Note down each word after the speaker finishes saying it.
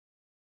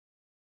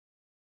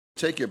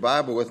take your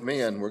Bible with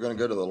me, and we're going to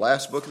go to the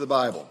last book of the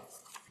Bible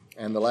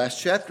and the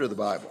last chapter of the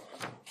Bible.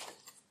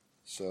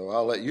 So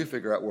I'll let you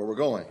figure out where we're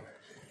going.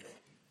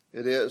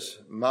 It is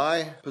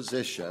my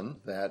position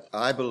that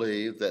I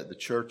believe that the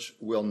church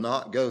will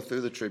not go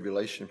through the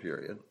tribulation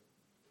period,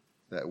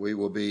 that we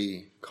will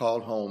be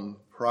called home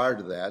prior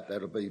to that.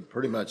 That'll be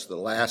pretty much the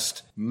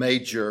last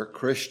major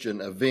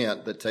Christian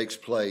event that takes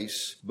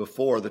place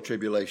before the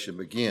tribulation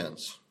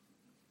begins.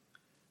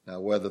 Now,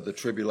 whether the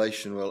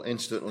tribulation will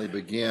instantly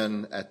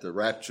begin at the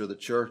rapture of the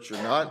church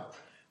or not,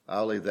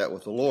 I'll leave that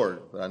with the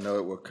Lord, but I know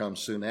it will come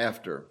soon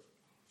after.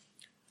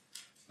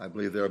 I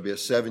believe there will be a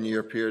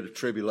 7-year period of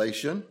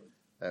tribulation,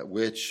 at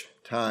which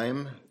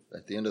time,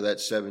 at the end of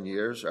that 7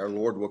 years, our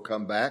Lord will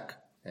come back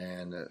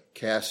and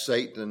cast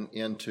Satan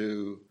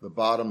into the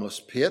bottomless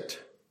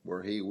pit,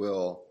 where he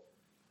will,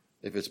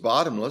 if it's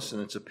bottomless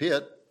and it's a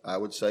pit, I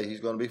would say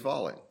he's going to be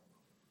falling.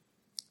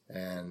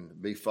 And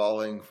be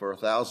falling for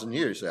 1,000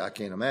 years. I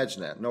can't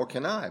imagine that, nor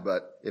can I,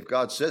 but if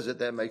God says it,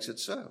 that makes it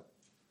so.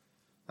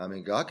 I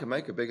mean, God can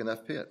make a big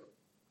enough pit.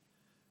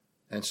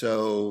 And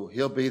so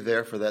he'll be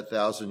there for that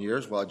 1,000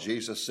 years while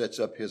Jesus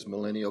sets up his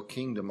millennial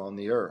kingdom on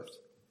the earth.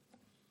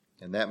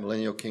 And that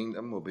millennial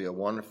kingdom will be a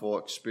wonderful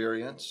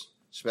experience,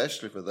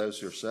 especially for those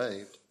who are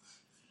saved,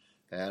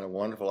 and a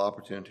wonderful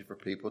opportunity for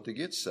people to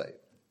get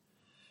saved.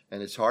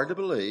 And it's hard to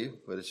believe,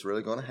 but it's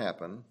really going to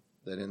happen,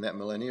 that in that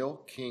millennial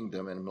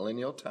kingdom and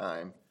millennial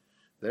time,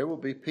 there will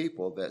be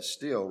people that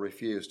still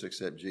refuse to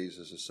accept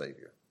Jesus as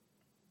Savior.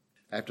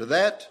 After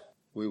that,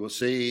 we will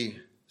see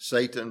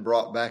Satan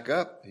brought back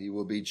up. He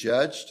will be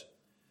judged,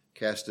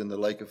 cast in the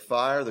lake of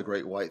fire. The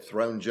great white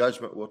throne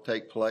judgment will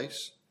take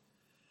place,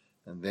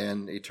 and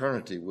then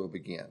eternity will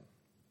begin.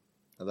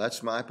 Now,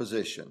 that's my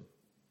position.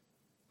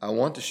 I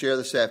want to share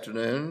this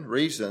afternoon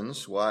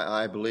reasons why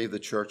I believe the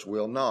church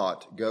will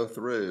not go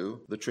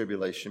through the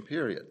tribulation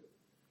period.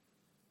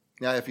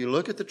 Now, if you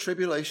look at the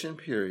tribulation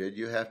period,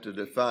 you have to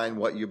define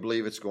what you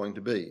believe it's going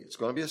to be. It's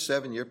going to be a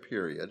 7-year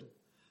period.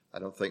 I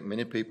don't think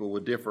many people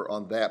would differ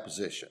on that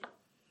position.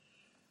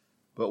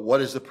 But what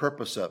is the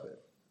purpose of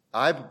it?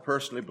 I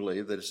personally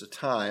believe that it's a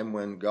time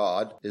when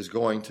God is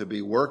going to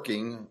be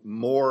working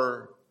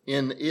more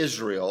in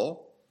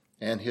Israel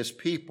and his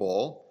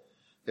people.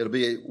 It'll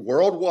be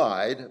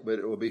worldwide, but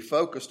it will be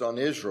focused on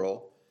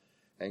Israel.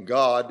 And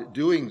God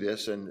doing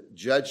this and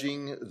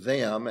judging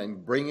them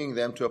and bringing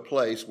them to a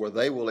place where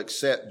they will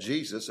accept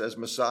Jesus as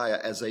Messiah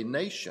as a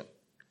nation.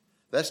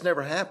 That's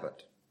never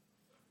happened.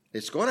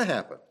 It's going to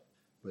happen,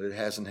 but it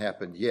hasn't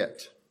happened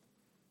yet.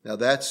 Now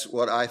that's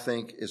what I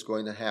think is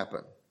going to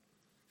happen.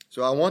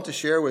 So I want to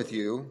share with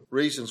you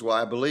reasons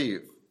why I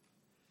believe.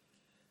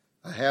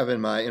 I have in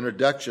my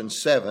introduction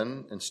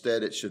 7,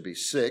 instead it should be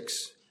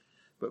 6,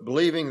 but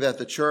believing that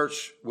the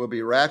church will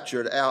be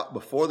raptured out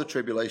before the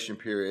tribulation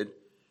period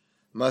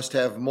must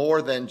have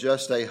more than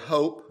just a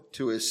hope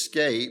to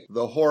escape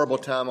the horrible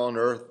time on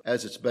earth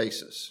as its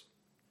basis.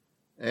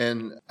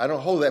 And I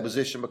don't hold that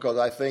position because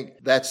I think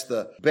that's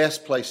the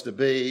best place to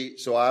be,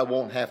 so I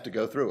won't have to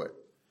go through it.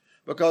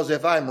 Because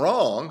if I'm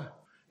wrong,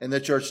 and the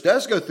church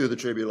does go through the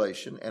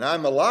tribulation, and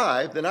I'm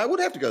alive, then I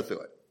would have to go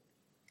through it.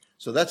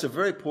 So that's a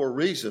very poor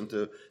reason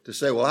to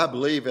say, well, I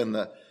believe in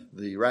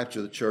the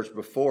rapture of the church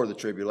before the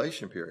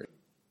tribulation period.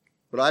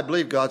 But I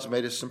believe God's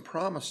made us some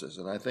promises,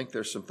 and I think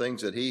there's some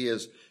things that he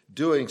is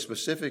doing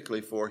specifically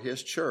for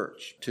his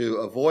church to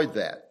avoid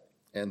that.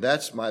 And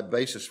that's my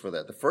basis for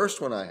that. The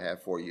first one I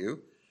have for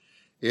you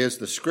is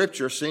the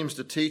scripture seems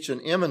to teach an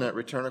imminent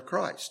return of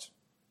Christ.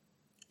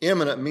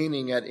 Imminent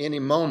meaning at any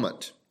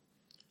moment.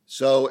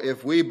 So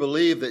if we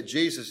believe that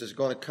Jesus is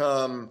going to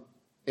come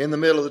in the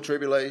middle of the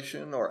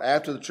tribulation or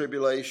after the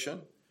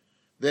tribulation,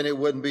 then it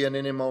wouldn't be an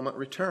any moment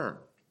return.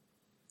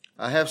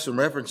 I have some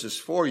references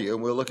for you,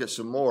 and we'll look at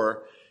some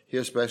more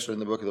here, especially in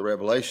the book of the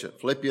Revelation.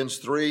 Philippians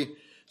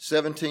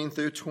 3:17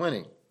 through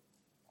 20.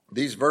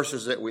 These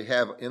verses that we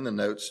have in the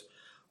notes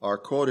are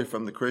quoted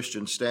from the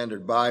Christian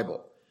Standard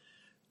Bible.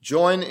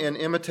 Join in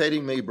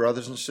imitating me,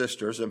 brothers and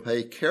sisters, and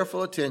pay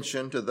careful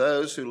attention to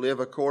those who live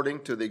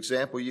according to the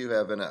example you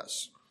have in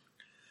us.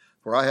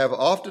 For I have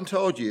often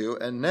told you,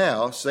 and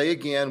now say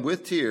again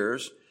with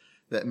tears,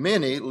 that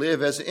many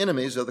live as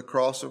enemies of the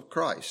cross of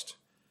Christ.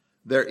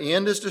 Their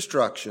end is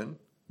destruction,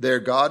 their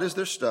God is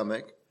their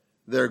stomach,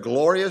 their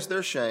glory is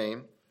their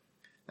shame,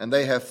 and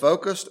they have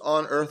focused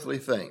on earthly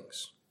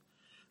things.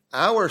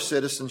 Our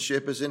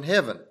citizenship is in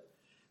heaven,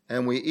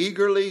 and we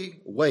eagerly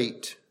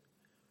wait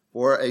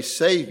for a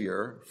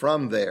Savior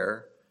from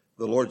there,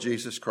 the Lord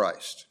Jesus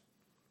Christ.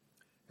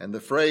 And the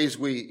phrase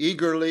we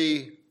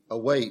eagerly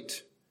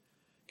await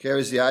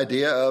carries the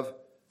idea of,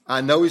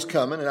 I know he's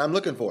coming and I'm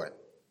looking for it.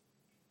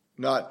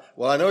 Not,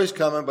 well, I know he's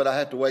coming, but I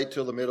have to wait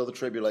till the middle of the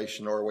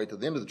tribulation or wait till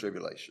the end of the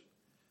tribulation.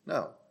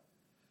 No.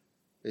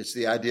 It's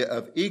the idea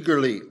of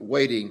eagerly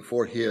waiting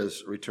for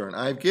his return.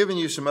 I've given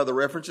you some other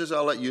references.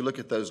 I'll let you look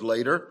at those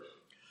later.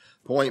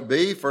 Point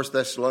B, 1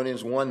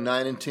 Thessalonians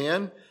 1:9 and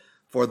 10.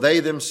 For they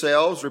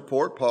themselves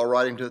report, Paul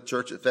writing to the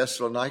church at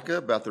Thessalonica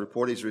about the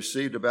report he's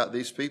received about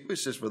these people. He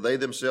says, for they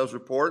themselves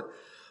report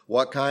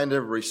what kind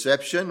of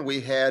reception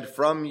we had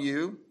from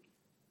you,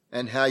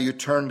 and how you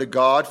turned to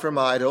God from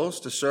idols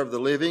to serve the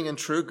living and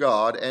true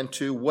God, and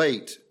to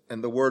wait.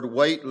 And the word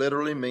wait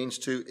literally means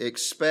to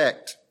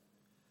expect.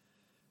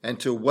 And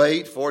to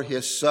wait for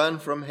his Son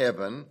from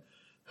heaven,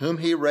 whom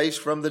he raised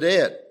from the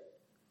dead,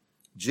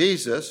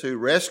 Jesus, who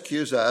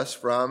rescues us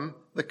from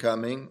the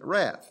coming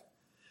wrath.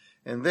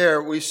 And there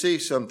we see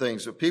some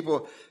things that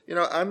people,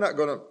 I'm not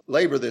going to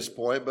labor this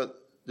point, but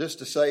just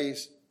to say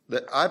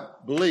that I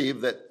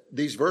believe that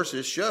these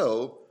verses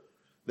show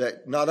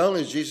that not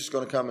only is Jesus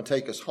going to come and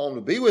take us home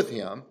to be with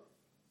him,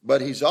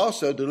 but he's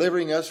also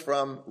delivering us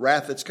from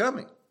wrath that's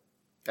coming,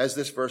 as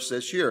this verse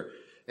says here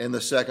in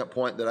the second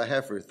point that I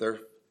have for you,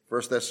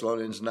 1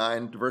 Thessalonians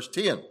 9, verse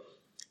 10.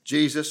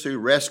 Jesus who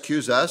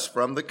rescues us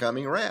from the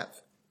coming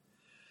wrath.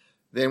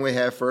 Then we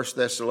have 1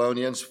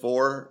 Thessalonians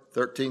 4,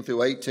 13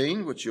 through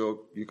 18, which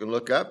you can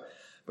look up.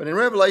 But in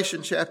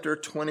Revelation chapter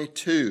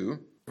 22,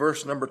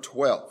 verse number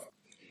 12,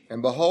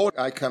 and behold,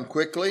 I come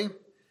quickly,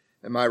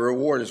 and my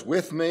reward is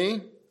with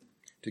me,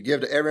 to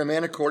give to every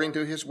man according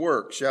to his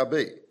work shall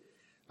be.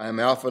 I am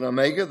Alpha and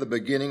Omega, the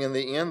beginning and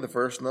the end, the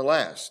first and the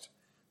last.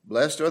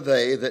 Blessed are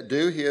they that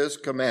do his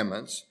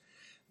commandments,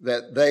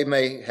 that they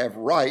may have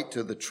right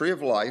to the tree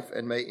of life,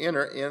 and may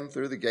enter in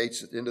through the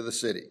gates into the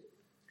city.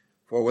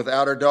 For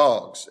without are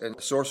dogs,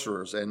 and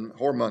sorcerers, and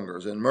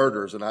whoremongers, and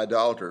murderers, and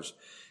idolaters,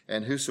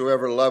 and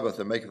whosoever loveth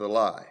and maketh a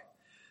lie.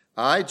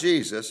 I,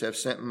 Jesus, have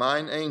sent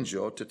mine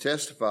angel to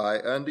testify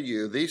unto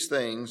you these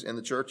things in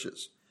the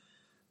churches.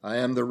 I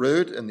am the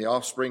root and the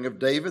offspring of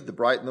David, the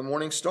bright and the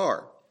morning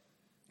star.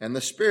 And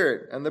the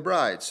Spirit and the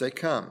bride say,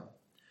 Come.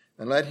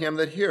 And let him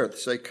that heareth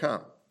say,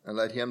 Come. And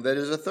let him that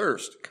is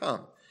athirst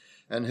come.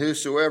 And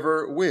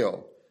whosoever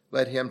will,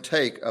 let him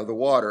take of the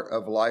water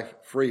of life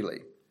freely.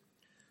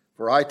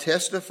 For I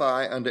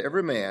testify unto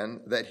every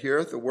man that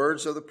heareth the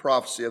words of the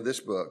prophecy of this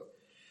book,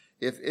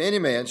 if any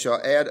man shall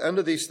add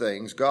unto these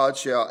things, God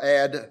shall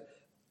add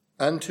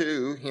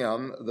unto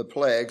him the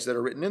plagues that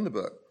are written in the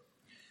book.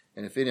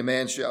 And if any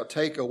man shall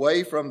take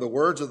away from the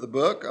words of the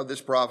book of this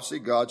prophecy,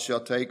 God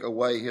shall take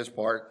away his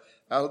part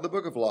out of the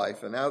book of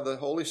life, and out of the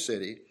holy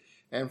city,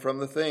 and from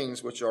the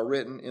things which are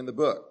written in the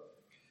book.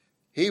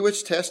 He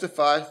which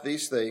testifieth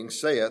these things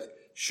saith,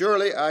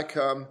 Surely I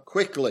come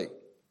quickly.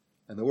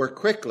 And the word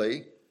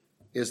quickly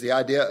is the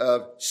idea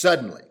of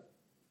suddenly.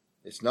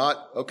 It's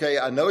not, okay,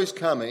 I know he's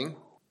coming,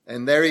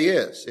 and there he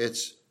is.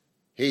 It's,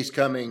 he's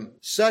coming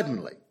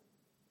suddenly.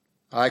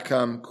 I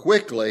come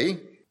quickly.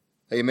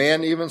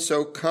 Amen. Even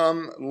so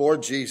come,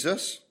 Lord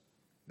Jesus.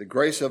 The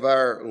grace of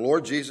our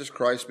Lord Jesus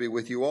Christ be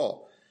with you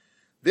all.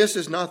 This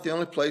is not the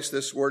only place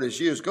this word is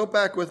used. Go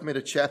back with me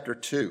to chapter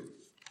 2.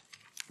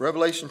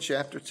 Revelation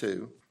chapter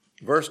 2,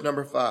 verse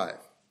number 5.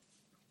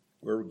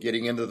 We're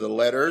getting into the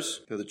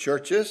letters to the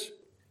churches.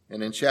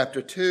 And in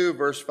chapter 2,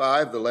 verse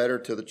 5, the letter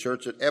to the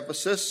church at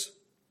Ephesus,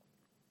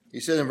 he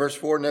says in verse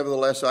 4,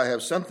 Nevertheless, I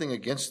have something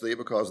against thee,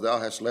 because thou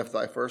hast left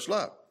thy first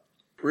love.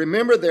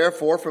 Remember,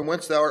 therefore, from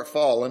whence thou art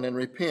fallen, and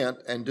repent,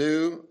 and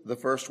do the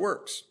first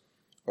works.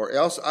 Or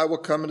else I will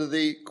come unto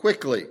thee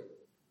quickly.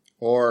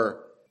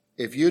 Or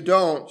if you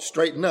don't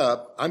straighten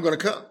up, I'm going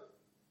to come.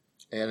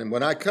 And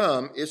when I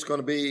come, it's going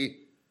to be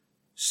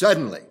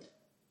suddenly.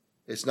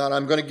 It's not,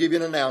 I'm going to give you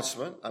an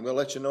announcement. I'm going to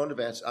let you know in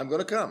advance. I'm going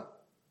to come.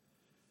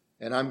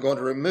 And I'm going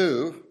to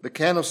remove the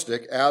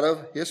candlestick out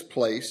of his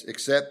place,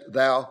 except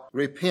thou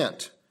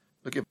repent.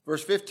 Look at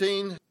verse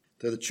 15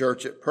 to the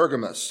church at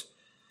Pergamos.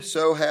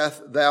 So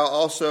hath thou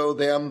also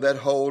them that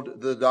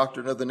hold the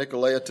doctrine of the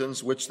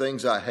Nicolaitans, which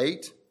things I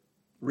hate.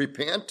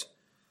 Repent,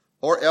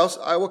 or else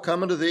I will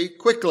come unto thee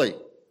quickly,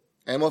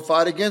 and will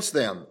fight against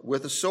them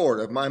with the sword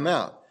of my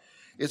mouth.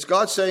 It's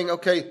God saying,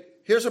 okay,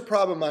 here's a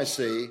problem I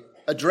see.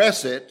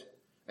 Address it.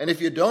 And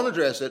if you don't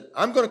address it,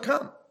 I'm going to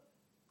come.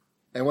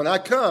 And when I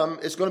come,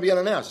 it's going to be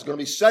unannounced. It's going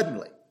to be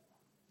suddenly.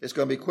 It's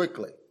going to be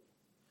quickly.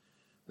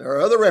 There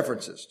are other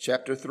references.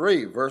 Chapter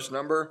 3, verse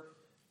number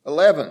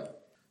 11.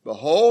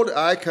 Behold,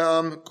 I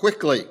come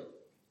quickly.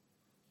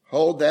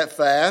 Hold that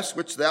fast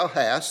which thou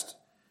hast,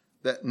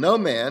 that no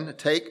man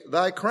take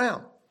thy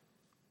crown.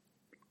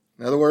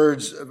 In other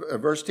words,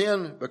 verse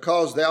 10,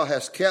 Because thou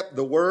hast kept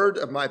the word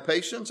of my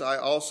patience, I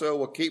also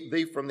will keep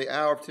thee from the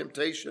hour of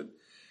temptation,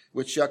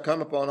 which shall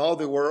come upon all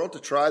the world to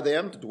try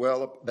them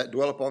that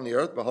dwell upon the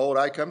earth. Behold,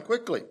 I come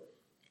quickly.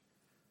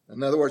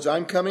 In other words,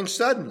 I'm coming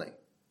suddenly.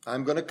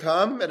 I'm going to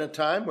come at a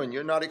time when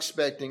you're not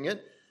expecting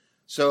it.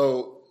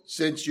 So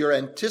since you're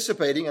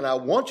anticipating, and I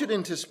want you to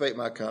anticipate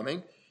my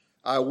coming,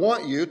 I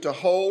want you to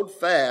hold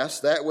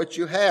fast that which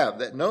you have,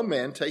 that no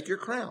man take your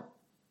crown.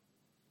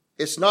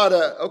 It's not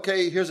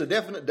okay, here's a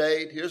definite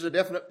date, here's a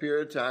definite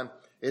period of time.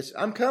 It's,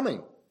 I'm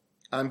coming.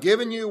 I'm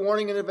giving you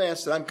warning in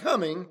advance that I'm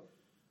coming,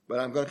 but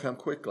I'm going to come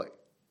quickly.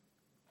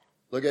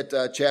 Look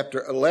at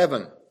chapter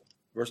 11,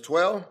 verse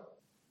 12.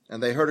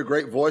 And they heard a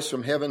great voice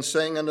from heaven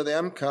saying unto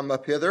them, Come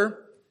up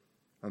hither.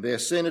 And they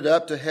ascended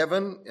up to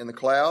heaven in the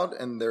cloud,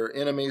 and their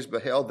enemies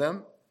beheld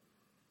them.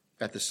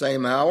 At the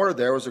same hour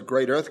there was a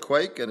great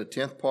earthquake, and a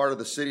tenth part of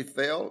the city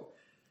fell.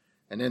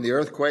 And in the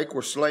earthquake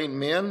were slain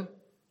men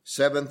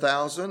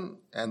 7,000,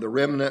 and the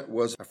remnant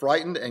was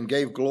frightened and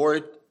gave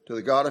glory to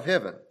the God of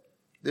heaven.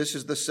 This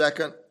is the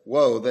second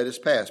woe that is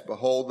past.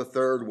 Behold, the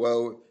third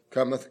woe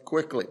cometh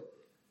quickly.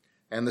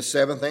 And the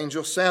seventh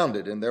angel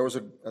sounded, and there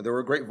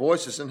were great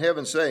voices in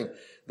heaven saying,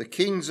 the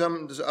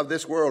kingdoms of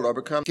this world are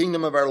become the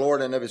kingdom of our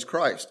Lord and of his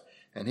Christ,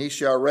 and he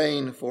shall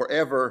reign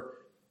forever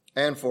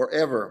and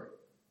forever.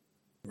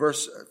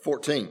 Verse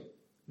 14.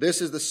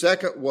 This is the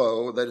second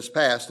woe that is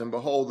past, and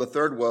behold, the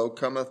third woe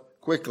cometh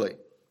quickly.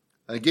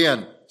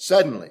 Again,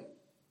 suddenly.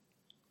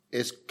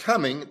 It's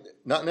coming,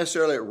 not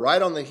necessarily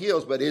right on the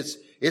heels, but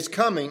it's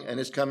coming, and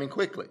it's coming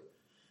quickly.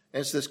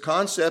 And it's this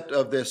concept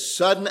of this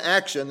sudden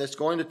action that's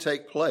going to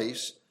take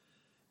place,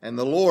 and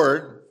the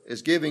Lord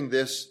is giving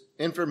this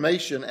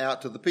information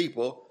out to the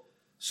people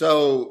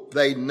so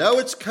they know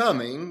it's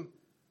coming,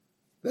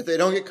 that they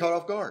don't get caught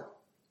off guard,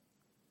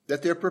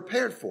 that they're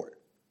prepared for it.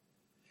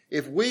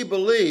 If we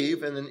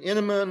believe in an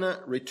imminent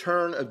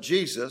return of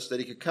Jesus, that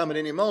he could come at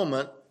any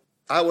moment,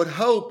 I would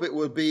hope it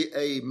would be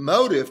a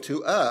motive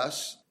to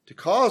us to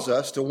cause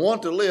us to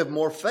want to live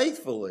more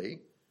faithfully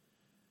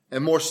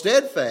and more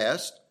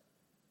steadfast,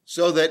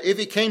 so that if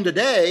he came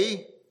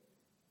today,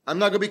 I'm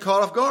not going to be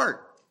caught off guard.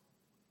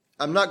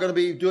 I'm not going to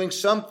be doing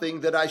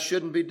something that I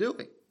shouldn't be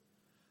doing,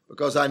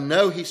 because I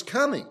know he's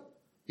coming.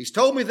 He's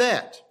told me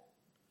that,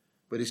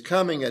 but he's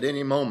coming at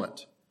any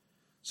moment.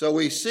 So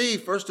we see,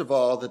 first of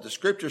all, that the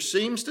Scripture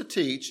seems to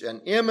teach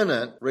an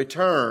imminent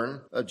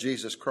return of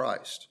Jesus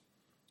Christ.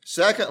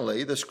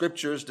 Secondly, the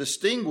Scriptures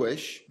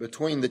distinguish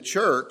between the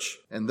church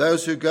and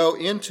those who go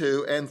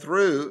into and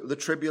through the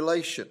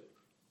tribulation.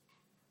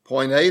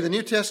 Point A, the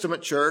New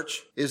Testament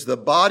church is the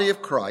body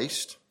of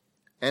Christ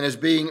and is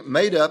being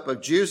made up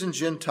of Jews and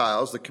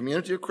Gentiles, the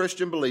community of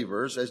Christian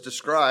believers, as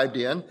described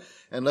in,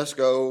 and let's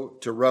go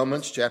to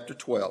Romans chapter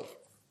 12.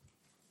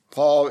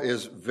 Paul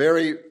is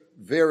very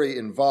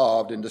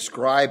involved in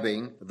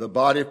describing the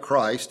body of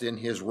Christ in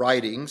his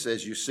writings.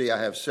 As you see,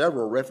 I have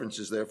several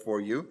references there for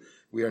you.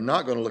 We are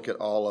not going to look at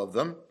all of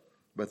them,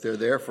 but they're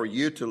there for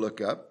you to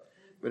look up.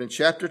 But in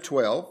chapter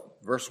 12,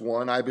 verse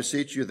 1, I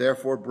beseech you,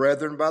 therefore,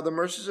 brethren, by the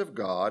mercies of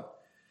God,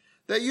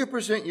 that you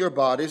present your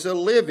bodies a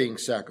living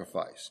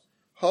sacrifice,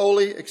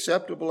 holy,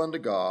 acceptable unto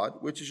God,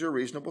 which is your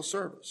reasonable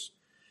service.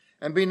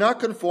 And be not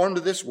conformed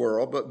to this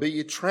world, but be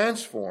ye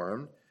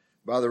transformed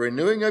by the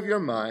renewing of your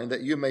mind,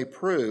 that you may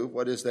prove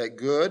what is that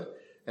good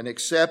and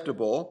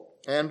acceptable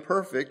and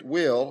perfect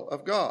will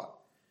of God.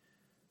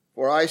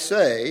 For I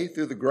say,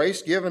 through the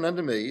grace given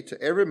unto me, to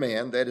every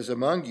man that is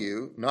among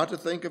you, not to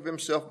think of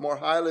himself more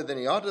highly than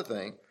he ought to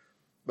think,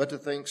 but to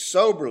think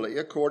soberly,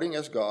 according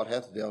as God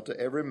hath dealt to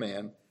every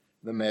man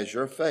the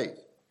measure of faith.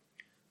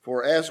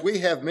 For as we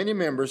have many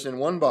members in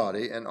one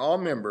body, and all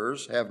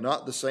members have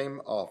not the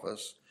same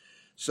office,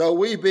 so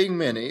we, being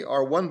many,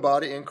 are one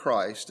body in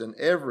Christ, and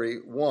every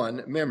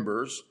one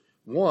members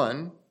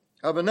one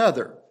of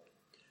another.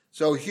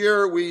 So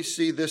here we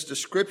see this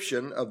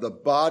description of the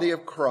body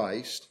of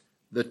Christ,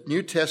 the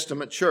New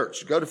Testament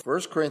church. Go to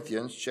 1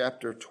 Corinthians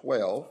chapter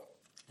 12,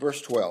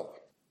 verse 12.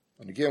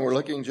 And again, we're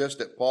looking just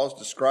at Paul's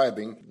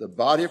describing the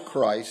body of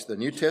Christ, the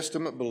New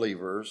Testament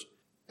believers,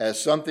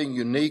 as something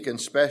unique and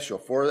special.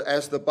 For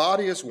as the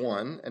body is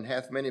one and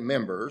hath many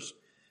members,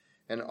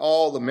 and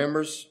all the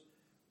members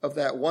of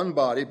that one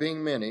body,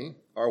 being many,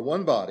 are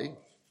one body,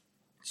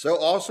 so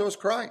also is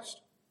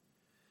Christ.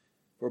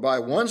 For by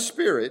one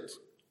Spirit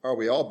are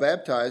we all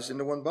baptized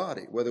into one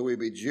body, whether we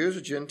be Jews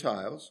or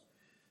Gentiles,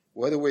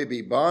 whether we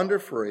be bond or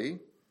free,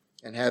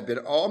 and have been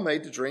all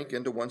made to drink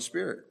into one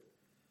Spirit.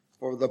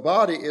 For the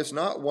body is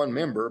not one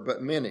member,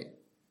 but many.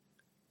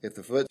 If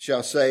the foot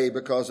shall say,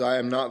 because I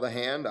am not the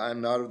hand, I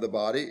am not of the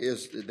body,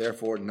 is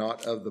therefore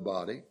not of the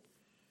body.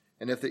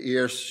 And if the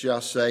ear shall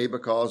say,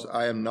 because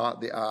I am not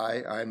the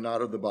eye, I am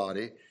not of the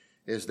body,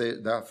 is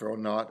therefore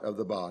not of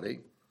the body.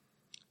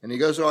 And he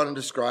goes on and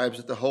describes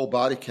that the whole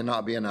body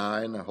cannot be an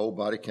eye, and the whole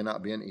body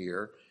cannot be an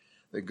ear.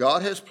 That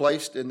God has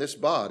placed in this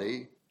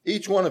body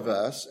each one of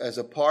us as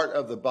a part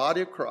of the body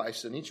of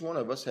Christ, and each one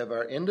of us have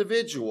our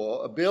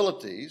individual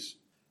abilities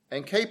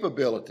and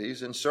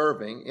capabilities in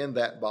serving in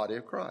that body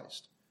of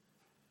Christ.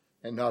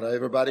 And not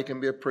everybody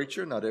can be a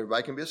preacher. Not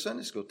everybody can be a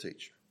Sunday school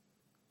teacher.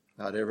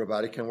 Not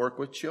everybody can work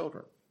with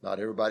children. Not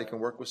everybody can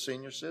work with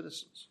senior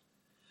citizens.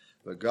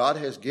 But God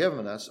has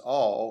given us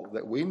all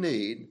that we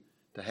need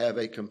to have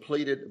a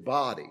completed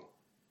body,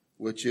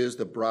 which is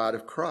the bride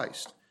of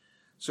Christ.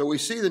 So we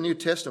see the New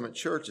Testament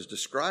church is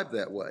described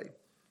that way.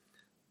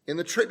 In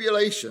the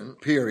tribulation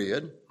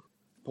period,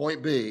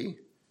 point B,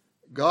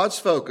 God's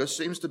focus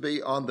seems to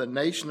be on the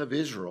nation of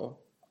Israel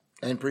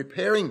and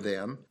preparing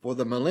them for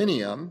the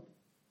millennium.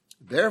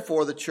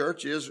 Therefore, the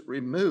church is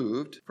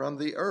removed from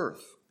the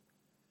earth.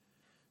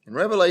 In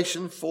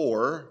Revelation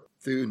 4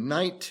 through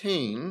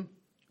 19,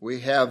 we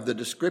have the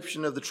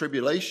description of the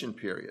tribulation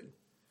period.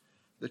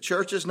 The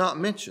church is not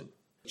mentioned.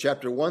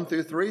 Chapter 1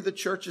 through 3, the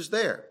church is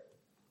there.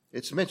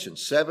 It's mentioned,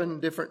 7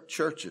 different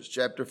churches.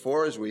 Chapter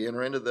 4, as we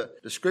enter into the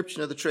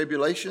description of the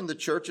tribulation, the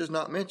church is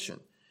not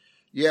mentioned.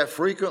 Yet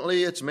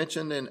frequently it's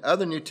mentioned in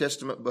other New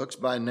Testament books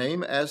by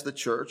name as the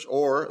church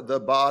or the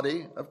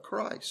body of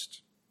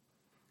Christ.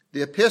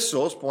 The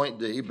epistles, point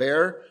D,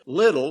 bear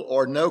little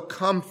or no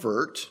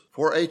comfort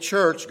for a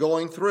church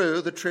going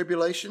through the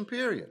tribulation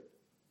period.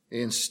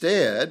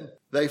 Instead,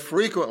 they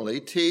frequently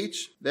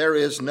teach there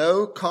is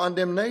no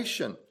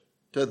condemnation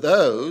to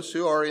those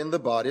who are in the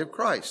body of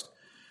Christ.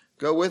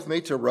 Go with me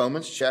to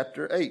Romans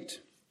chapter 8.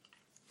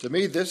 To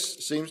me,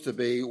 this seems to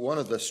be one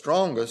of the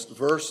strongest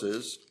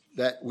verses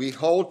that we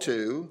hold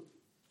to,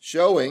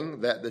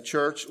 showing that the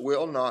church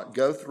will not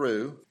go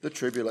through the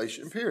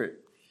tribulation period.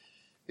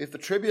 If the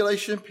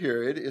tribulation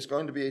period is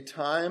going to be a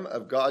time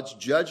of God's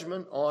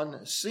judgment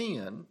on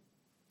sin,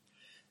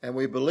 and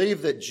we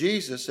believe that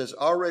Jesus has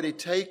already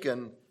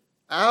taken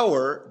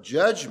our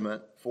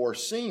judgment for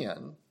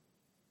sin,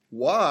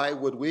 why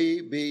would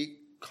we be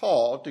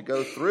called to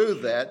go through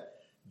that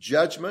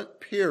judgment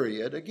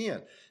period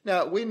again?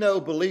 Now, we know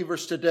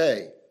believers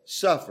today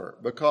suffer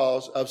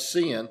because of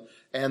sin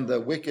and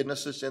the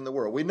wickedness that's in the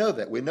world. We know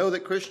that. We know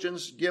that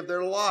Christians give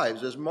their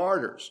lives as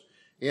martyrs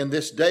in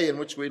this day in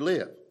which we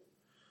live.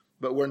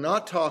 But we're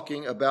not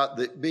talking about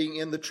being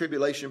in the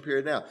tribulation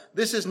period now.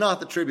 This is not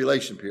the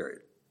tribulation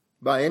period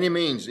by any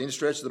means, any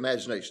stretch of the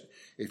imagination.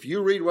 If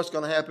you read what's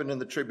going to happen in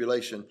the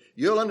tribulation,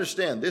 you'll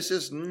understand this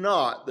is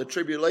not the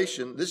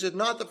tribulation. This is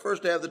not the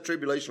first half of the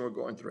tribulation we're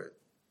going through.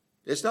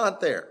 It's not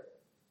there.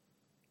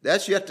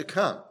 That's yet to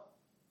come.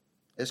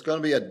 It's going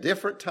to be a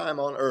different time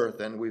on earth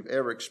than we've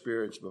ever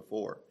experienced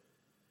before.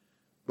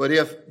 But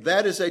if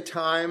that is a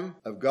time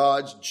of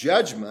God's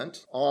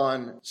judgment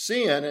on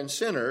sin and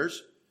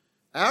sinners,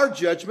 our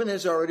judgment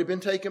has already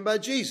been taken by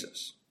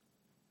Jesus.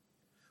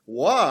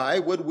 Why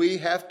would we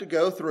have to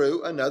go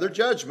through another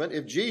judgment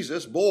if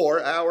Jesus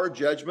bore our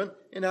judgment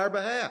in our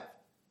behalf?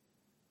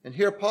 And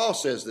here Paul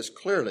says this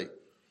clearly.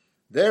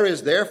 There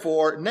is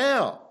therefore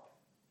now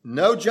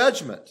no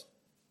judgment,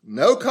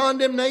 no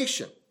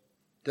condemnation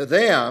to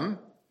them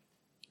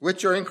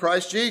which are in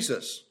Christ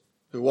Jesus,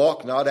 who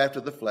walk not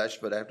after the flesh,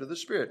 but after the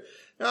Spirit.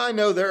 Now, I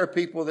know there are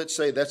people that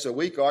say that's a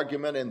weak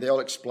argument and they'll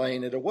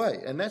explain it away,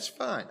 and that's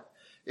fine.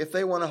 If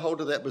they want to hold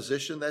to that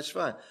position, that's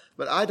fine.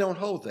 But I don't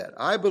hold that.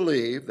 I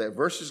believe that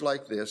verses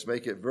like this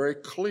make it very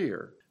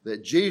clear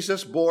that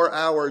Jesus bore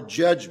our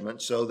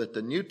judgment so that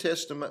the New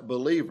Testament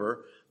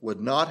believer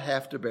would not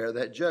have to bear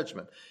that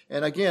judgment.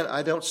 And again,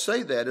 I don't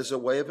say that as a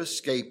way of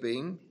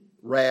escaping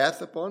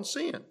wrath upon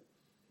sin.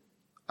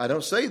 I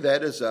don't say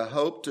that as a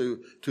hope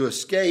to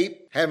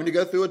escape having to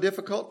go through a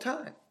difficult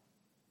time,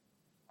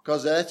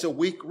 because that's a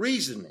weak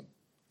reasoning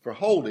for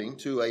holding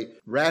to a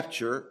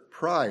rapture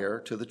prior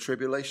to the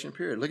tribulation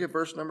period. Look at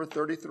verse number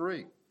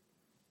 33.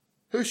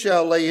 Who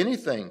shall lay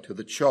anything to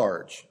the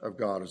charge of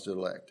God's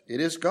elect? It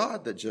is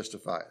God that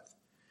justifieth.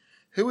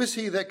 Who is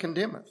he that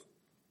condemneth?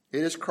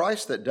 It is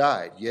Christ that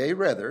died, yea,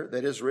 rather,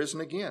 that is risen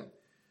again,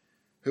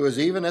 who is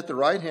even at the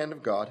right hand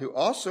of God, who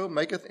also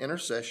maketh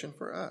intercession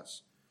for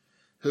us.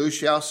 Who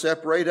shall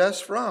separate us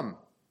from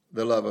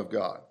the love of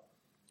God?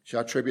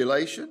 Shall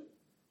tribulation,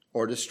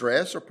 or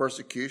distress, or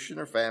persecution,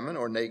 or famine,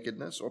 or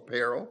nakedness, or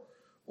peril,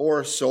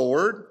 or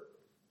sword?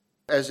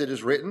 As it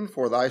is written,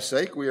 for thy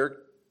sake we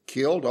are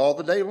killed all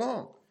the day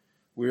long.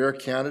 We are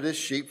counted as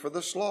sheep for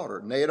the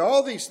slaughter. Nay, in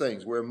all these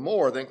things we are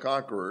more than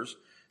conquerors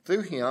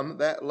through him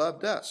that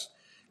loved us.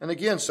 And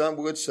again, some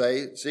would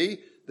say, see,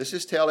 this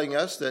is telling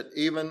us that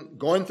even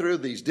going through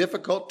these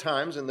difficult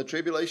times in the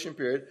tribulation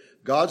period,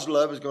 God's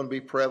love is going to be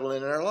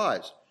prevalent in our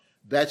lives.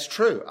 That's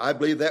true. I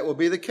believe that will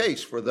be the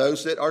case for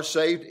those that are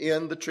saved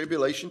in the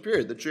tribulation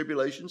period, the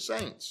tribulation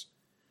saints.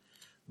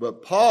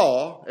 But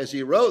Paul, as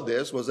he wrote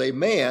this, was a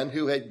man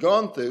who had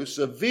gone through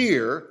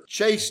severe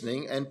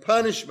chastening and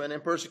punishment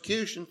and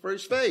persecution for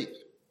his faith.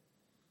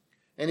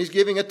 And he's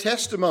giving a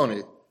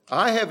testimony.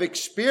 I have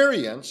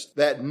experienced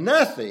that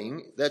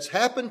nothing that's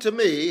happened to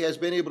me has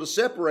been able to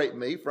separate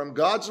me from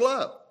God's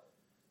love.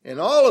 In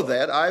all of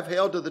that, I've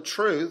held to the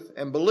truth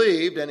and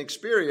believed and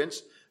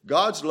experienced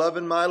God's love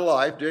in my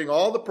life during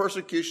all the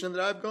persecution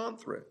that I've gone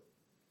through.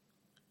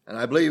 And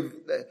I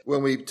believe that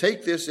when we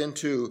take this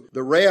into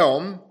the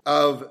realm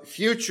of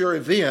future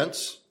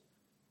events,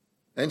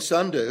 and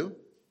some do,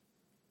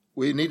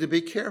 we need to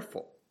be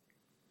careful.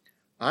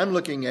 I'm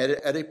looking at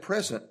it at a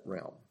present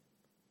realm.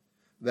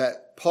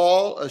 That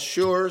Paul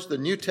assures the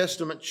New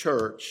Testament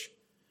church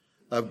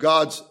of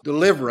God's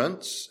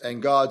deliverance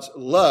and God's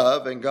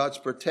love and God's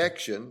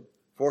protection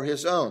for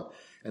his own.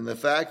 And the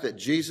fact that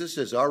Jesus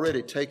has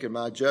already taken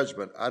my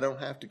judgment, I don't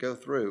have to go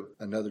through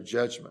another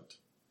judgment,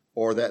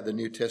 or that the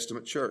New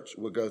Testament church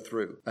will go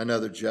through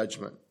another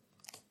judgment.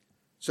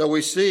 So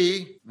we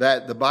see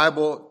that the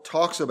Bible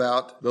talks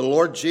about the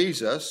Lord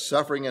Jesus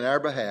suffering in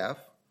our behalf,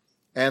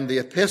 and the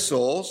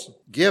epistles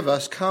give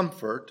us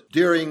comfort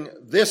during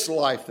this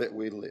life that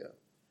we live.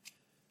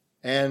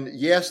 And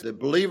yes, the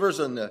believers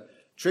in the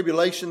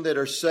tribulation that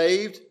are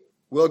saved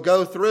will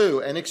go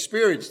through and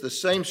experience the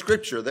same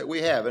scripture that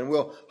we have, and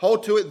we'll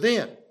hold to it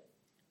then.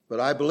 But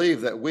I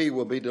believe that we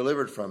will be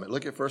delivered from it.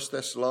 Look at 1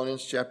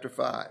 Thessalonians chapter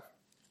 5,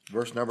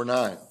 verse number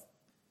 9.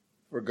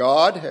 For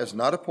God has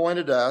not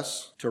appointed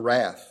us to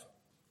wrath,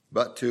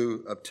 but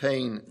to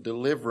obtain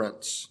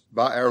deliverance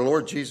by our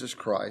Lord Jesus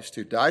Christ,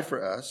 who died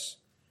for us,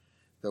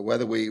 that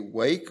whether we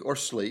wake or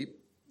sleep,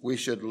 we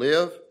should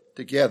live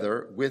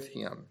together with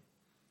him.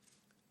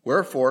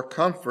 Wherefore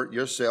comfort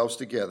yourselves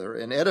together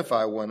and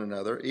edify one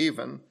another,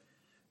 even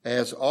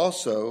as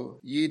also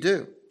ye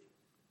do.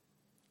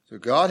 So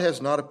God has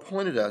not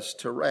appointed us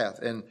to wrath.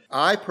 And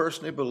I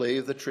personally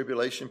believe the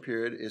tribulation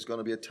period is going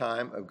to be a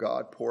time of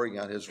God pouring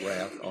out his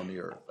wrath on the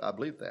earth. I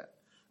believe that.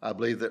 I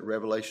believe that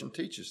Revelation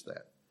teaches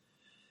that.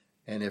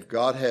 And if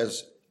God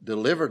has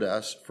delivered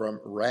us from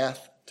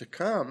wrath to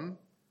come,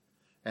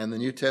 and the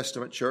New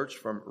Testament church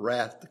from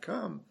wrath to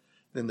come,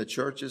 then the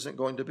church isn't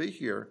going to be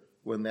here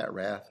when that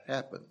wrath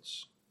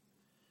happens.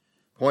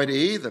 Point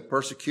E, the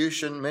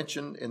persecution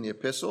mentioned in the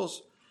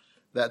epistles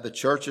that the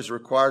church is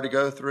required to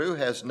go through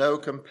has no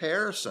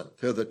comparison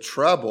to the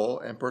trouble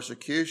and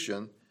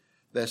persecution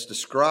that's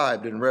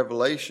described in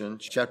Revelation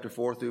chapter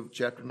 4 through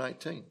chapter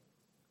 19.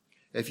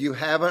 If you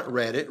haven't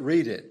read it,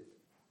 read it.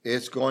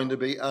 It's going to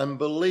be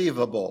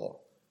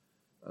unbelievable,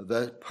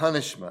 the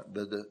punishment,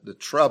 the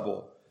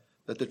trouble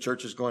that the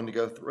church is going to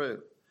go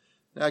through.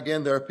 Now,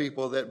 again, there are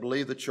people that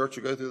believe the church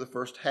will go through the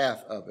first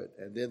half of it,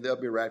 and then they'll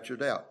be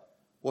raptured out.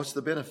 What's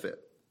the benefit?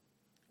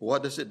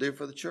 What does it do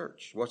for the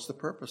church? What's the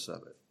purpose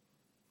of it?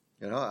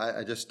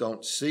 I just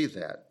don't see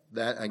that.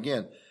 That,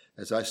 again,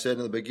 as I said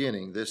in the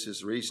beginning, this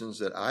is reasons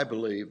that I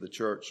believe the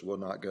church will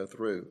not go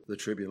through the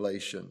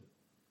tribulation.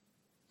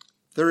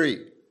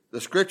 3, the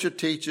scripture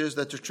teaches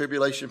that the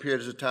tribulation period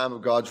is a time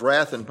of God's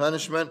wrath and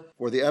punishment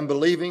for the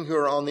unbelieving who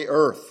are on the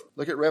earth.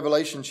 Look at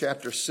Revelation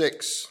chapter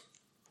 6,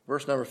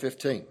 verse number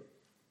 15.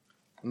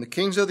 And the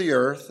kings of the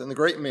earth, and the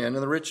great men, and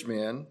the rich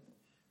men,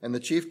 and the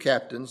chief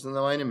captains, and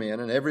the mighty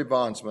men, and every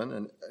bondsman,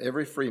 and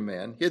every free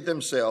man, hid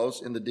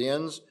themselves in the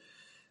dens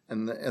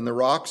and the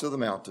rocks of the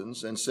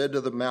mountains, and said to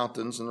the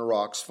mountains and the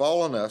rocks,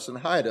 Fall on us, and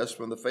hide us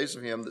from the face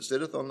of him that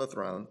sitteth on the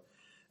throne,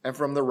 and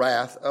from the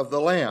wrath of the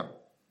Lamb.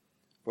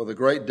 For the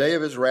great day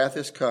of his wrath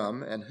is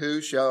come, and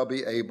who shall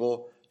be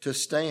able to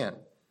stand?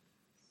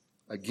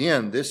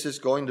 Again, this is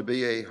going to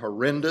be a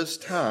horrendous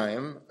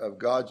time of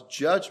God's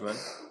judgment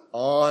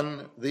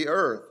on the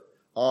earth,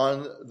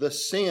 on the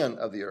sin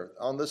of the earth,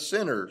 on the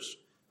sinners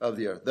of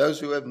the earth,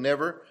 those who have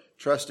never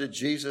trusted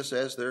Jesus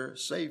as their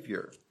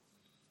Savior.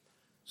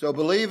 So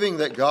believing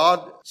that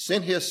God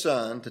sent his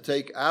Son to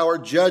take our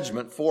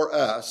judgment for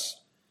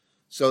us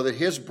so that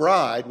his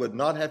bride would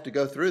not have to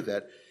go through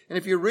that. And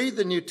if you read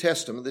the New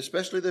Testament,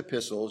 especially the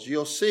epistles,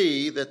 you'll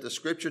see that the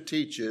scripture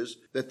teaches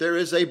that there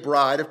is a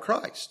bride of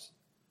Christ.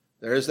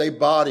 There is a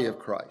body of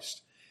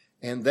Christ.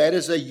 And that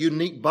is a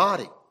unique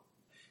body.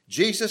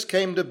 Jesus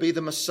came to be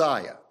the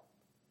Messiah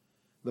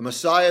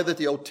that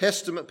the Old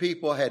Testament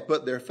people had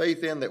put their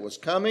faith in that was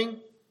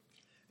coming,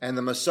 and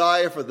the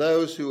Messiah for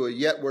those who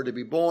yet were to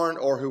be born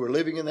or who were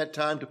living in that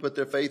time to put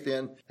their faith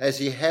in as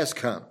he has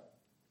come.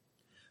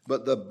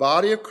 But the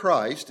body of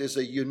Christ is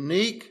a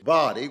unique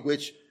body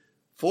which,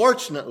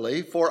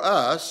 fortunately for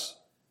us,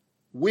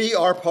 we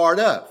are part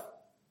of.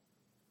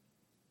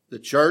 The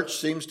church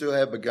seems to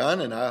have begun,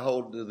 and I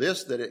hold to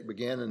this, that it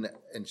began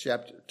in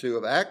chapter 2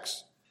 of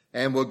Acts.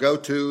 And we'll go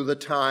to the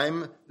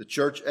time, the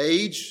church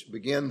age,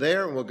 begin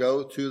there, and we'll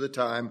go to the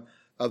time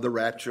of the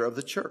rapture of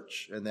the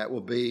church. And that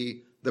will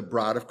be the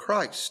bride of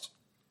Christ.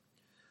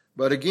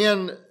 But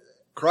again,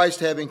 Christ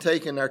having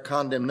taken our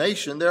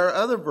condemnation, there are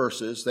other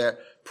verses that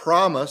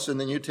promise in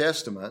the New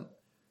Testament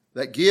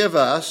that give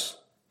us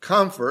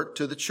comfort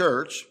to the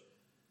church,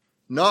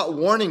 not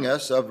warning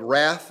us of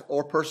wrath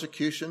or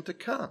persecution to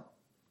come.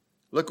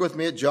 Look with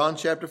me at John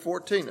chapter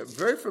 14, a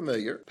very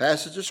familiar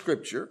passage of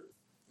Scripture.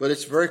 But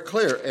it's very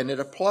clear, and it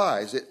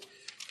applies.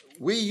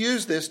 We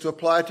use this to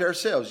apply to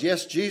ourselves.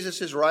 Yes,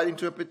 Jesus is writing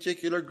to a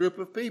particular group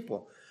of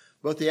people,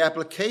 but the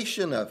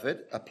application of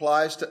it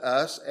applies to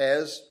us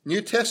as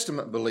New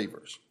Testament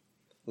believers.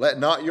 Let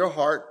not your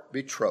heart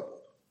be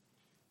troubled.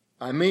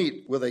 I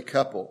meet with a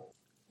couple,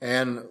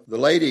 and the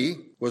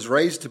lady was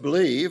raised to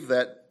believe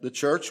that the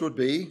church would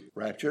be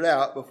raptured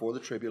out before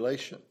the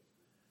tribulation.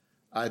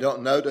 I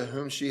don't know to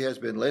whom she has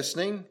been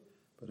listening,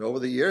 but over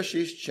the years,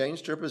 she's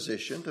changed her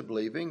position to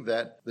believing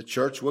that the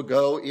church will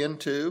go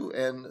into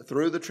and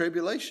through the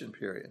tribulation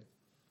period.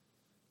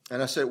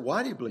 And I said,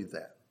 why do you believe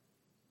that?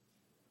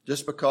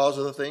 Just because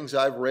of the things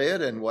I've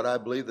read and what I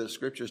believe the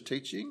Scripture is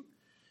teaching?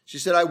 She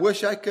said, I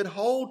wish I could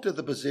hold to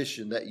the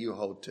position that you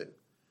hold to.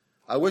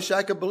 I wish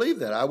I could believe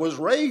that. I was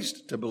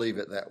raised to believe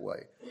it that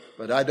way,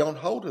 but I don't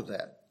hold to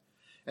that.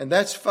 And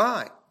that's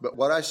fine. But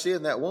what I see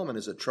in that woman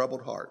is a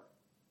troubled heart.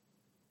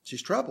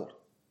 She's troubled.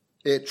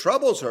 It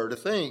troubles her to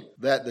think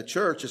that the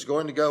church is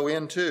going to go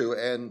into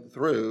and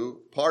through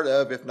part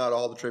of, if not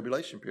all, the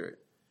tribulation period.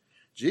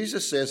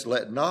 Jesus says,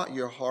 let not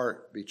your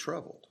heart be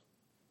troubled.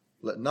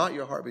 Let not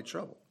your heart be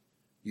troubled.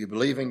 You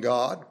believe in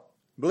God,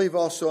 believe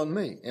also in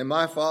me. In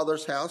my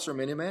Father's house are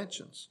many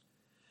mansions.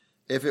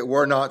 If it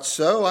were not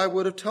so, I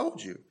would have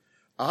told you.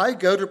 I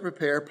go to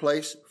prepare a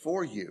place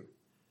for you.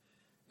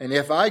 And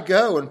if I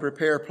go and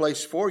prepare a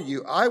place for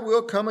you, I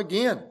will come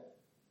again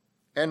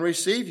and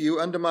receive you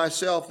unto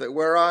myself, that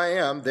where I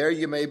am, there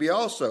you may be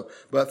also.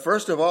 But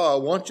first of all,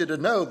 I want you to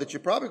know that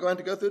you're probably going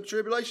to go through the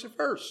tribulation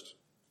first.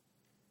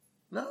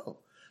 No.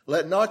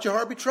 Let not your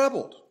heart be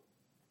troubled.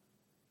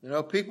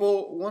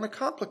 People want to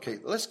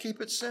complicate. Let's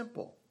keep it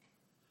simple.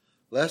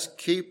 Let's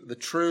keep the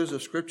truths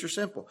of Scripture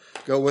simple.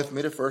 Go with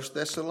me to 1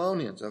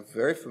 Thessalonians, a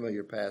very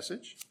familiar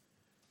passage.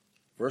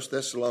 1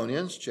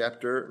 Thessalonians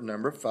chapter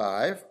number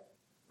 5,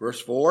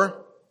 verse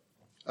 4.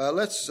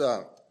 Let's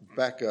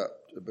back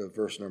up to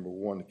verse number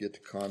 1 to get the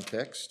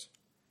context.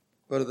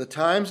 But of the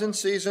times and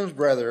seasons,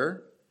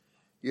 brethren,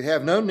 you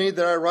have no need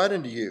that I write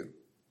unto you.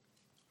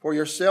 For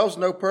yourselves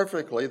know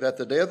perfectly that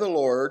the day of the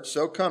Lord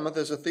so cometh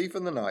as a thief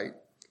in the night.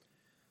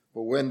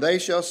 For when they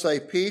shall say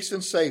peace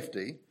and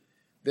safety,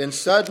 then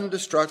sudden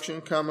destruction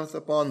cometh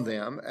upon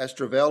them, as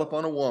travail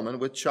upon a woman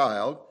with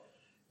child,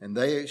 and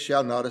they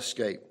shall not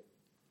escape.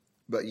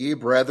 But ye,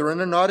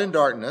 brethren, are not in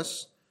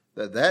darkness,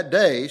 that that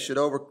day should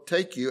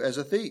overtake you as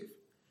a thief.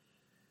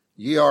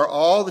 Ye are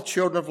all the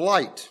children of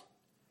light,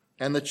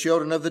 and the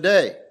children of the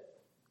day.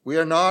 We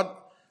are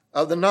not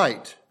of the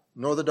night,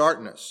 nor the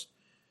darkness.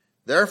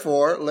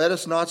 Therefore, let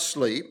us not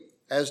sleep,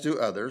 as do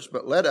others,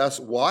 but let us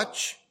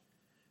watch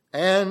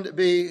and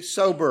be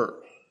sober.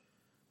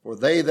 For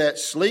they that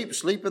sleep,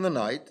 sleep in the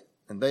night,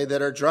 and they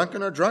that are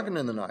drunken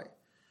in the night.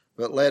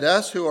 But let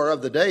us who are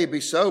of the day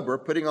be sober,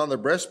 putting on the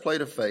breastplate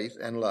of faith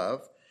and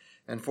love,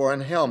 and for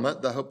an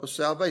helmet the hope of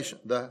salvation.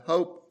 The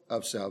hope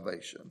of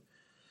salvation.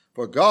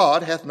 For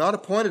God hath not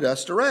appointed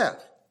us to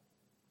wrath,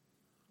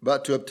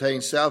 but to obtain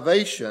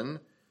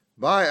salvation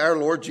by our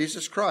Lord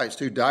Jesus Christ,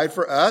 who died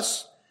for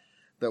us,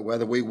 that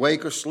whether we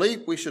wake or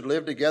sleep, we should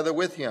live together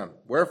with him.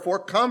 Wherefore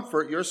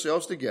comfort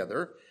yourselves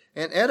together,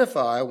 and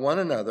edify one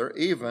another,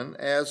 even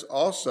as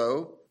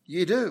also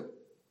ye do.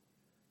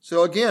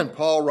 So again,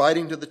 Paul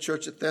writing to the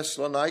church at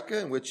Thessalonica,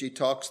 in which he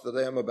talks to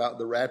them about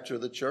the rapture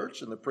of the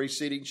church in the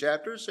preceding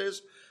chapter,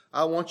 says,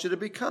 I want you to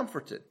be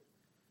comforted.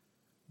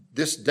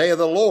 This day of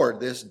the Lord,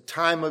 this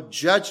time of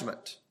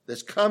judgment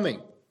that's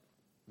coming,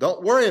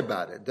 don't worry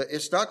about it.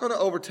 It's not going to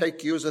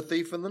overtake you as a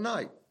thief in the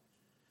night.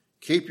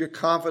 Keep your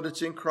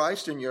confidence in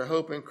Christ and your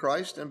hope in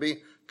Christ, and be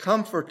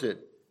comforted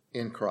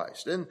in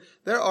Christ. And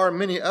there are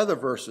many other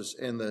verses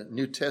in the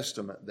New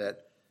Testament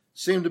that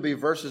seem to be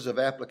verses of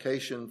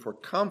application for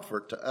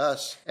comfort to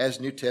us as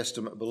New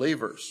Testament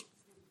believers.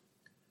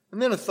 And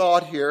then a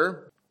thought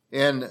here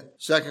in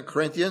 2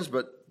 Corinthians,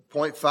 but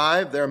point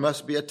 5, there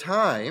must be a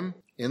time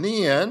in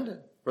the end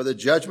for the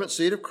judgment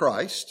seat of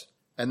Christ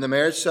and the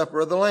marriage supper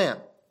of the Lamb,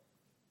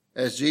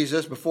 as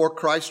Jesus before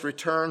Christ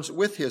returns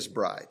with his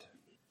bride.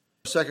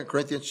 2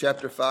 Corinthians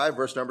chapter 5,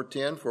 verse number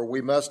 10, for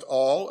we must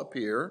all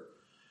appear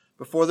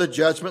before the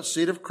judgment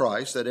seat of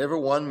Christ, that every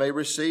one may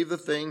receive the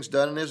things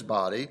done in his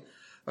body,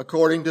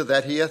 according to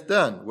that he hath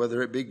done,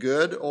 whether it be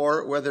good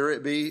or whether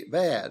it be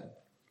bad.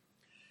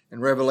 In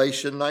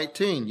Revelation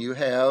 19, you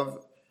have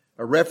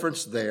a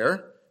reference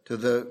there to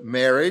the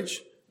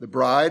marriage, the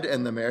bride,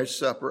 and the marriage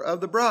supper of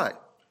the bride.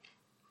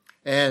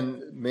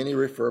 And many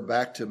refer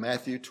back to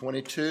Matthew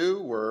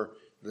 22, where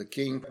the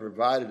king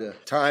provided a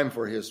time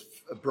for his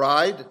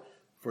bride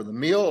for the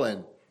meal,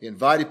 and he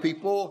invited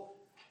people.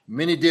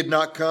 Many did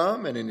not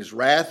come, and in his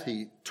wrath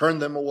he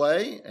turned them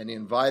away, and he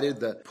invited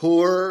the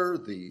poor,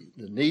 the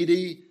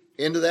needy,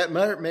 into that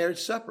marriage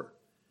supper,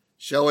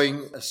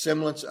 showing a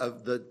semblance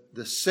of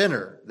the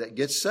sinner that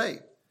gets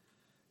saved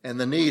and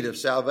the need of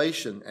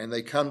salvation, and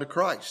they come to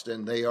Christ,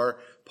 and they are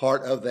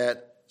part of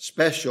that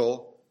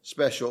special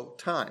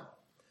time.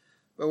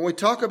 But when we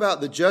talk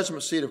about the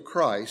judgment seat of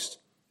Christ,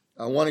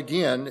 I want to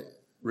again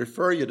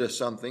refer you to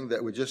something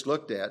that we just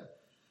looked at.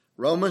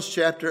 Romans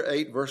chapter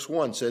 8, verse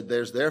 1 said,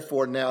 there's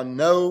therefore now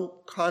no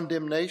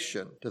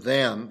condemnation to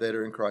them that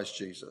are in Christ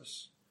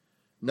Jesus.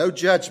 No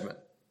judgment.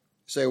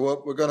 You say,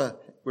 well,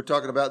 we're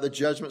talking about the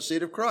judgment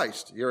seat of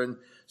Christ here in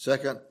 2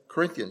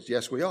 Corinthians.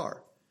 Yes, we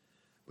are.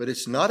 But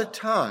it's not a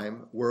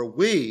time where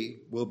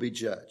we will be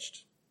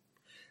judged.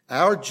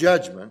 Our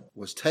judgment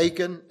was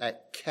taken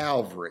at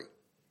Calvary.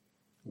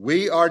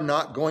 We are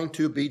not going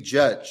to be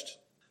judged.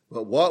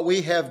 But what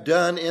we have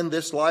done in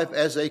this life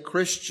as a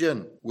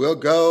Christian will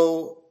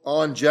go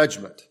on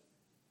judgment.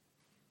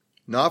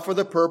 Not for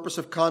the purpose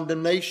of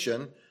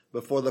condemnation,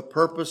 but for the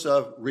purpose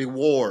of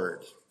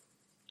reward.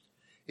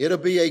 It'll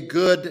be a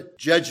good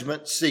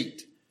judgment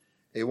seat.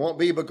 It won't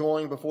be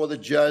going before the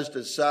judge to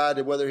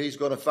decide whether he's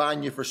going to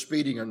fine you for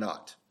speeding or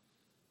not.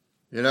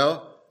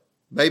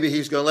 Maybe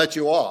he's going to let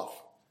you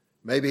off.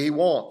 Maybe he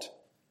won't.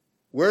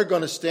 We're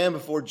going to stand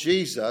before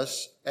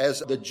Jesus as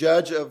the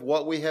judge of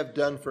what we have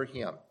done for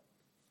him.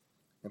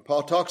 And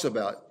Paul talks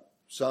about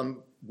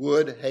some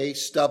wood, hay,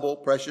 stubble,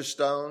 precious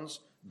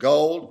stones,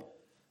 gold,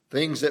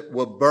 things that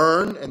will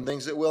burn and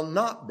things that will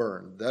not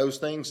burn. Those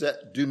things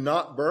that do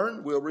not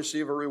burn, we'll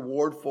receive a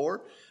reward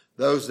for.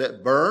 Those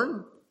that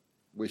burn,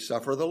 we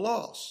suffer the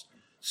loss.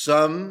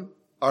 Some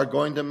are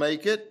going to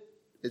make it,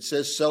 it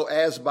says, so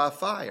as by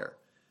fire.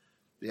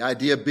 The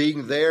idea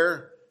being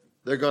there,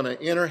 they're going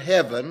to enter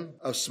heaven,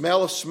 a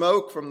smell of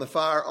smoke from the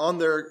fire on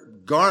their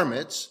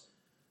garments,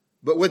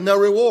 but with no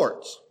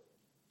rewards.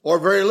 or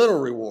very little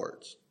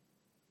rewards.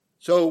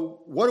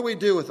 So what do we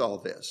do with all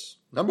this?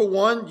 Number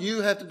one,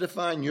 you have to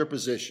define your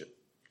position.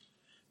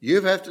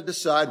 You have to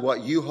decide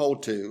what you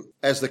hold to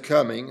as the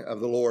coming of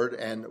the Lord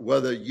and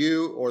whether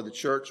you or the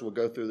church will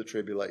go through the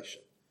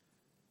tribulation.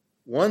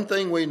 One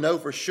thing we know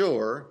for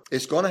sure,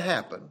 it's going to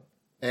happen,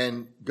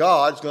 and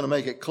God's going to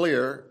make it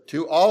clear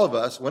to all of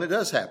us when it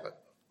does happen.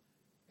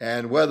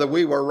 And whether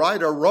we were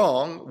right or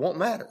wrong won't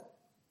matter.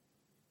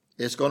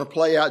 It's going to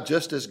play out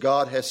just as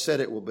God has said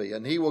it will be.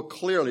 And he will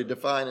clearly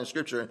define in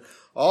Scripture. And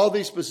all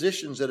these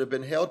positions that have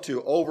been held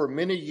to over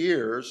many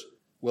years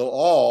will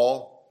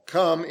all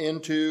come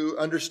into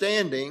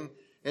understanding,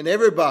 and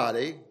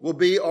everybody will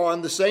be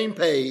on the same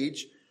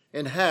page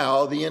in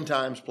how the end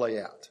times play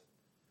out,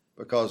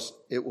 because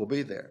it will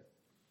be there.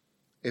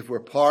 If we're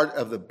part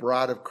of the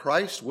bride of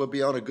Christ, we'll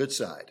be on a good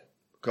side,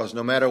 because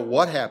no matter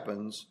what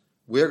happens,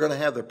 we're going to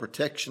have the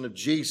protection of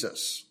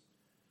Jesus,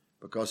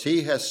 because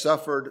he has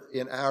suffered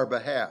in our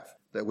behalf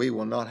that we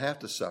will not have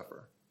to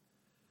suffer.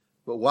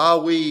 But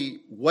while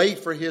we wait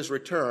for his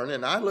return,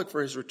 and I look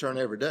for his return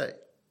every day,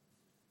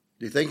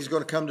 do you think he's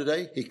going to come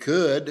today? He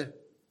could.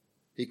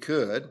 He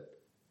could.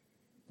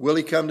 Will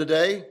he come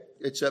today?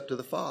 It's up to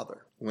the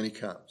Father when he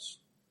comes.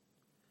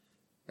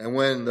 And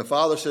when the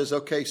Father says,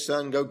 okay,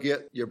 son, go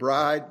get your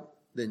bride,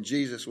 then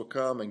Jesus will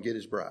come and get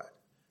his bride.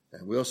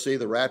 And we'll see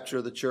the rapture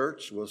of the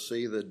church. We'll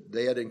see the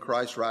dead in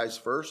Christ rise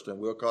first, and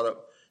we'll caught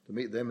up to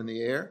meet them in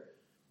the air.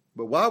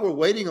 But while we're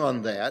waiting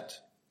on that,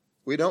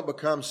 we don't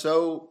become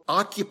so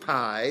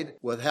occupied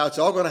with how it's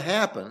all going to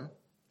happen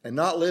and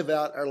not live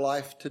out our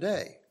life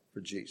today for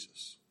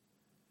Jesus.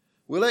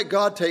 We let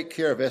God take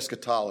care of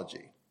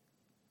eschatology,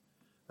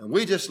 and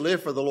we just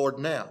live for the Lord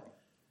now.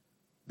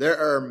 There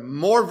are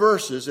more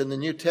verses in the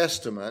New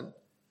Testament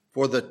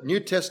for the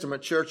New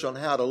Testament church on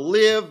how to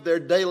live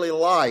their daily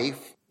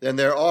life than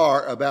there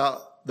are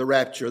about the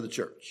rapture of the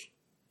church.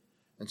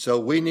 And so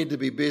we need to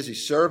be busy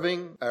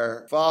serving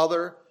our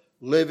Father,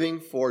 living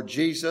for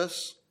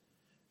Jesus,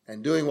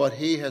 and doing what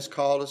he has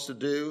called us to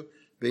do,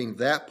 being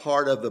that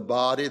part of the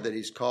body that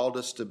he's called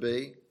us to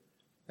be,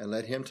 and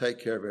let him take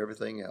care of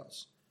everything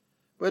else.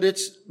 But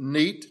it's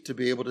neat to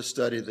be able to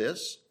study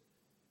this.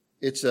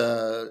 It's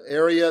an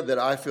area that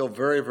I feel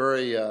very,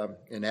 very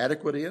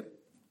inadequate in.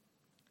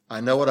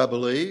 I know what I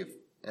believe,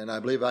 and I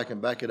believe I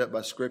can back it up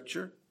by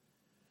Scripture.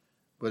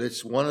 But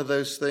it's one of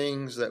those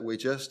things that we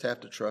just have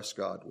to trust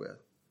God with.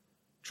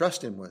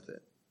 Trust him with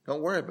it.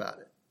 Don't worry about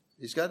it.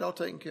 He's got it all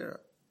taken care of.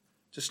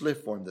 Just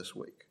live for him this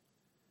week.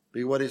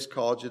 Be what he's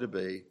called you to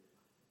be,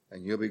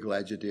 and you'll be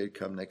glad you did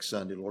come next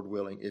Sunday, Lord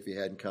willing, if he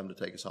hadn't come to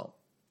take us home.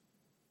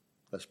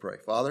 Let's pray.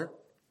 Father,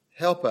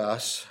 help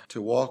us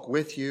to walk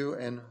with you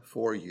and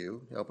for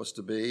you. Help us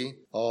to be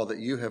all that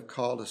you have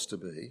called us to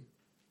be.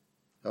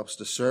 Help us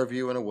to serve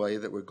you in a way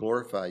that would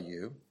glorify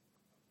you.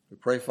 We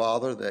pray,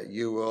 Father, that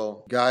you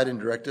will guide and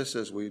direct us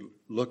as we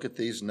look at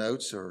these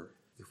notes, or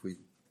if we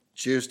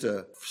choose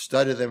to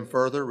study them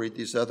further, read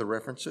these other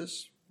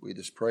references. We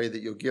just pray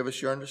that you'll give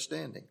us your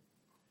understanding.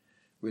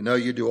 We know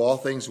you do all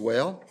things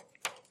well.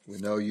 We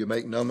know you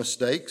make no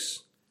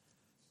mistakes.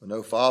 We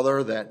know,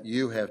 Father, that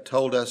you have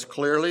told us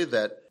clearly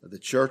that the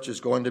church is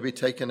going to be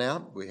taken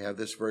out. We have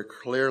this very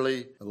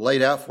clearly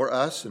laid out for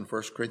us in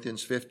 1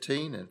 Corinthians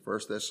 15 and 1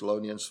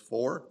 Thessalonians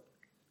 4.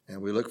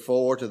 And we look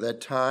forward to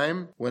that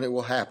time when it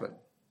will happen.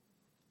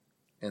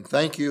 And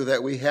thank you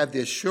that we have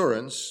the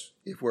assurance,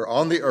 if we're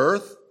on the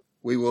earth,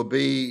 we will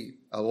be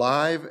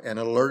alive and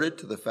alerted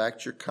to the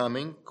fact you're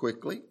coming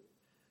quickly.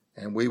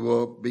 And we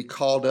will be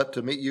called up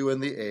to meet you in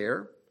the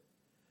air.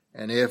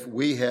 And if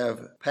we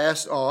have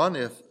passed on,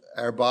 if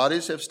our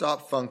bodies have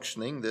stopped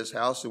functioning, this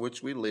house in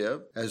which we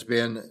live has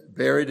been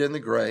buried in the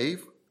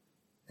grave,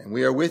 and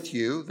we are with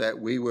you, that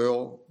we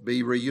will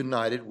be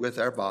reunited with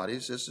our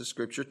bodies, as the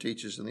Scripture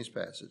teaches in these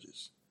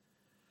passages.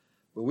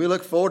 But we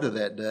look forward to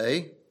that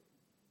day.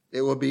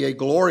 It will be a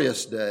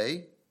glorious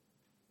day.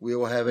 We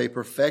will have a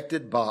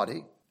perfected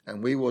body,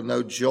 and we will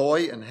know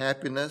joy and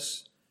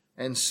happiness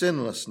and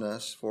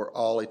sinlessness for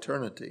all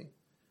eternity.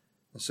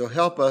 And so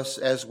help us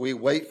as we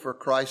wait for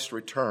Christ's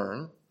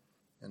return.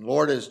 And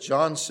Lord, as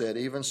John said,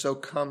 even so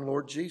come,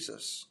 Lord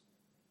Jesus.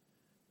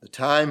 The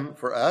time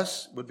for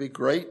us would be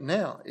great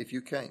now if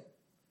you came.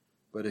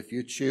 But if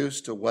you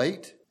choose to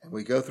wait and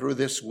we go through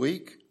this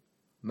week,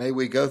 may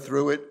we go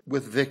through it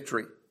with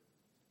victory.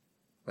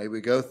 May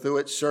we go through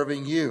it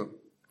serving you,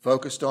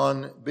 focused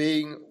on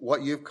being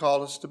what you've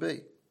called us to be,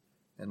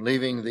 and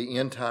leaving the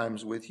end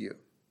times with you.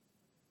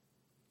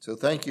 So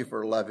thank you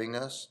for loving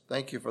us.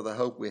 Thank you for the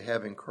hope we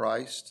have in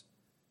Christ.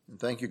 And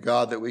thank you,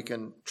 God, that we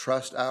can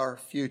trust our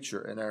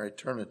future and our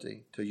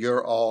eternity to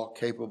your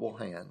all-capable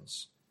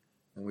hands.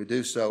 And we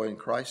do so in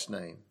Christ's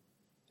name.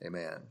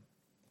 Amen.